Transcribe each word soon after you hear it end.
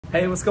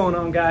Hey, what's going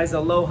on, guys?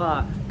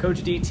 Aloha.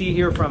 Coach DT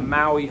here from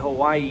Maui,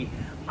 Hawaii.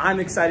 I'm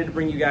excited to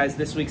bring you guys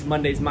this week's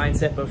Monday's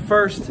Mindset, but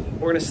first,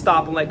 we're gonna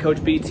stop and let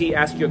Coach BT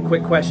ask you a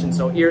quick question.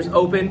 So ears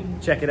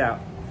open, check it out.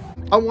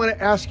 I wanna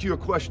ask you a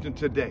question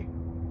today.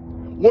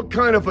 What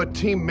kind of a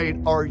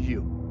teammate are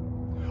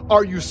you?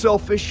 Are you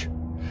selfish?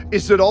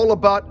 Is it all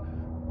about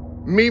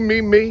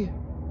me,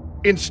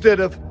 instead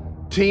of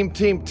team?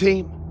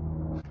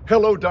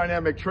 Hello,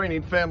 Dynamic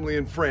Training family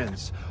and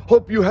friends.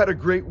 Hope you had a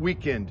great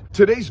weekend.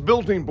 Today's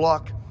building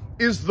block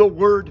is the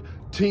word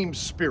team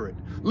spirit.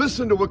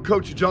 Listen to what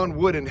Coach John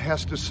Wooden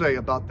has to say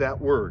about that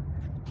word.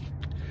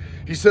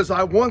 He says,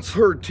 I once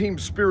heard team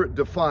spirit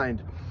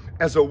defined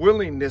as a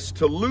willingness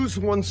to lose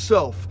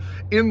oneself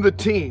in the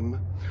team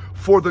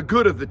for the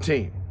good of the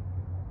team.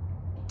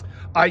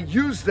 I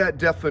used that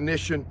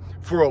definition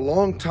for a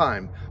long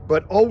time,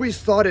 but always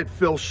thought it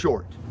fell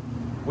short.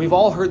 We've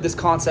all heard this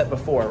concept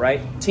before, right?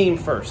 Team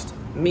first,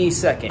 me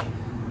second.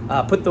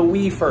 Put the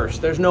we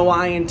first. There's no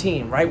I in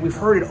team, right? We've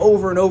heard it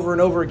over and over and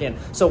over again.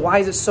 So why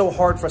is it so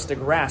hard for us to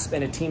grasp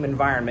in a team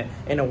environment,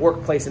 in a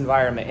workplace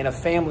environment, in a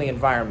family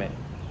environment?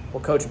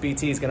 Well, Coach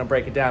BT is going to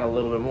break it down a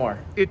little bit more.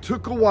 It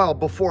took a while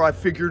before I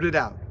figured it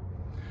out.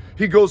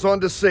 He goes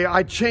on to say,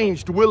 I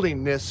changed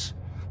willingness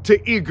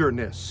to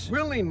eagerness.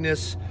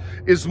 Willingness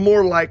is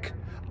more like,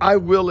 I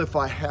will if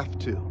I have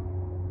to.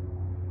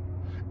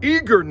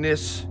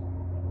 Eagerness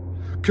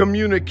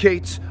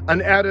communicates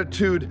an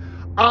attitude,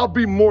 I'll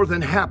be more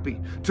than happy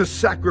to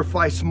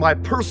sacrifice my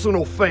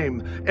personal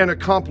fame and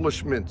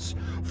accomplishments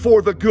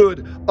for the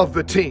good of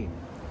the team.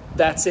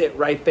 That's it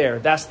right there.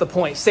 That's the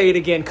point. Say it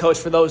again, Coach,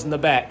 for those in the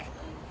back.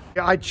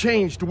 I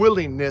changed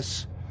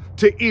willingness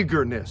to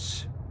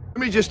eagerness.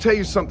 Let me just tell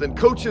you something.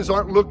 Coaches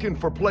aren't looking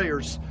for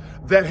players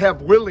that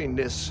have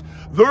willingness.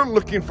 They're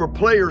looking for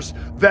players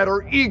that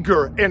are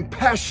eager and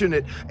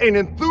passionate and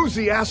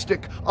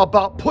enthusiastic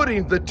about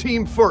putting the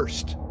team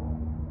first.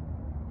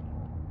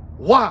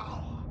 Wow,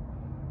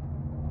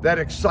 that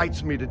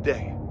excites me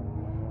today.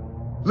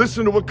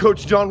 Listen to what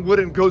Coach John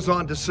Wooden goes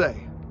on to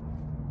say.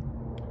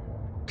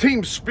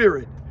 Team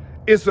spirit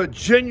is a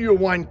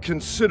genuine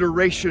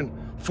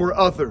consideration for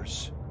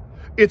others.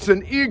 It's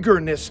an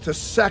eagerness to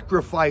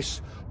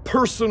sacrifice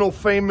personal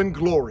fame and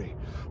glory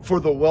for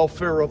the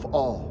welfare of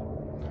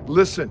all.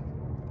 Listen,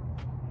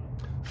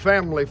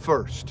 family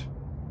first,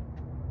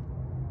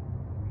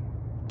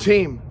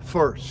 team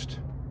first.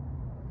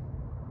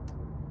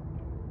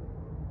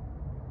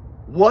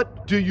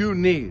 What do you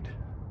need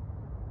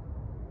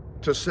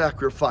to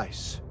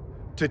sacrifice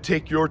to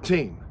take your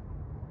team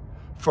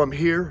from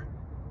here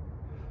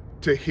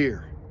to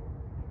here?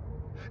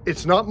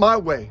 It's not my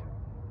way.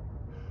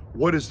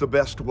 What is the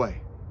best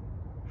way?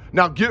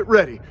 Now get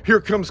ready. Here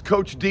comes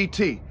Coach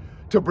DT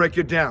to break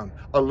it down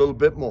a little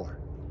bit more.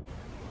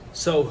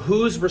 So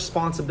whose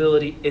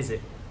responsibility is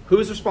it?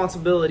 Whose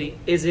responsibility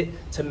is it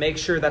to make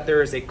sure that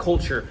there is a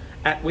culture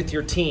with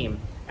your team,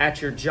 at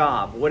your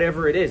job,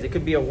 whatever it is? It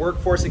could be a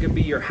workforce, it could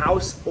be your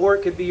house, or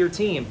it could be your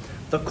team.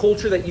 The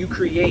culture that you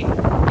create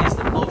is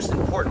the most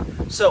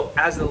important. So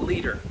as a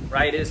leader,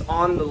 right, it is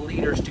on the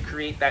leaders to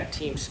create that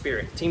team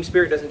spirit. Team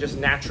spirit doesn't just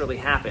naturally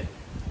happen.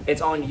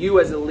 It's on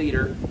you as a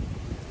leader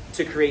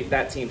to create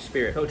that team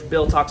spirit. Coach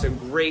Bill does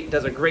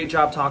a great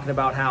job talking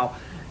about how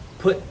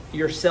put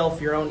yourself,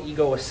 your own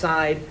ego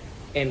aside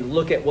and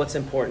look at what's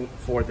important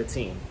for the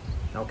team.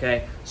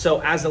 Okay, so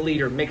as a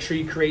leader, make sure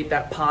you create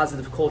that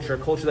positive culture, a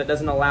culture that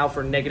doesn't allow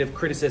for negative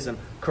criticism.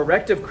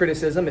 Corrective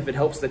criticism, if it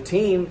helps the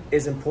team,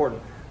 is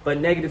important. But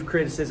negative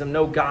criticism,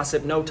 no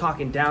gossip, no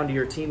talking down to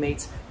your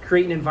teammates.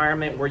 Create an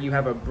environment where you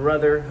have a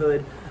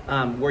brotherhood,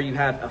 where you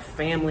have a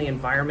family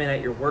environment at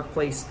your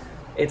workplace.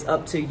 It's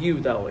up to you,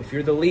 though. If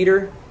you're the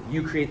leader,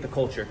 you create the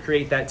culture,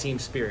 create that team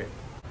spirit.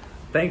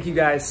 Thank you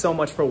guys so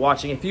much for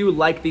watching. If you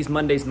like these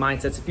Mondays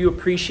Mindsets, if you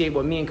appreciate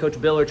what me and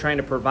Coach Bill are trying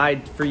to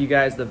provide for you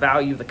guys, the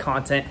value, the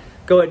content,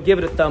 go ahead, give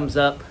it a thumbs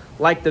up,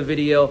 like the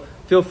video.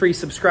 Feel free to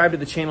subscribe to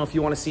the channel if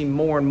you want to see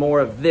more and more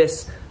of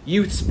this.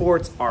 Youth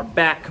sports are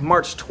back.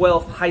 March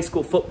 12th, high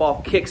school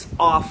football kicks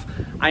off.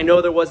 I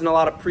know there wasn't a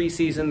lot of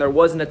preseason. There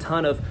wasn't a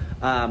ton of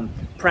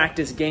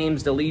practice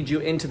games to lead you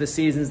into the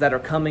seasons that are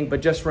coming.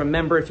 But just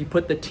remember, if you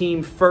put the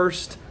team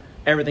first,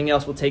 everything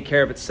else will take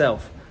care of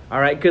itself.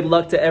 All right, good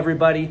luck to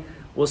everybody.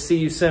 We'll see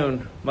you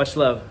soon. Much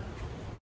love.